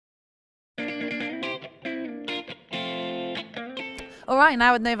All right,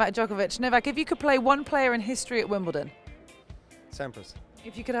 now with Novak Djokovic. Novak, if you could play one player in history at Wimbledon, Sampras.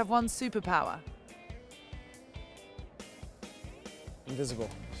 if you could have one superpower, Invisible.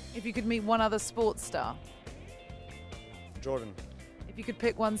 if you could meet one other sports star, Jordan. if you could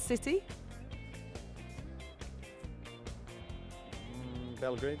pick one city,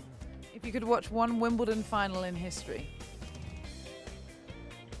 Belgrade. if you could watch one Wimbledon final in history,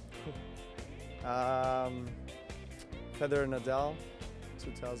 Federer Nadal,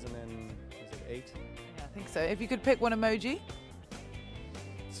 2008. yeah, I think so. If you could pick one emoji,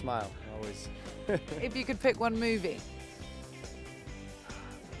 Smile, always. if you could pick one movie,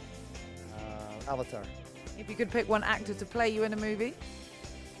 Avatar. if you could pick one actor to play you in a movie,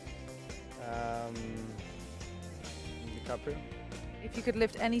 DiCaprio. if you could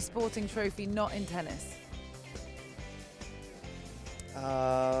lift any sporting trophy not in tennis,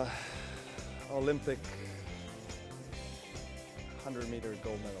 Olympic 100-meter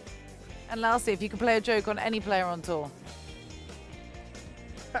gold medal. and lastly, if you could play a joke on any player on tour.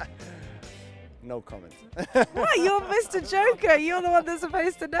 No comment. What? You're Mr. Joker. You're the one that's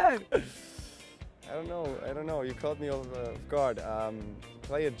supposed to know. I don't know. You caught me off guard.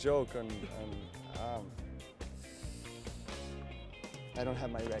 Play a joke on I don't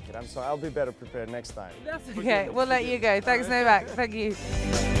have my racket. I'm sorry. I'll be better prepared next time. That's okay. We'll let you go. Thanks, Novak. Thank you.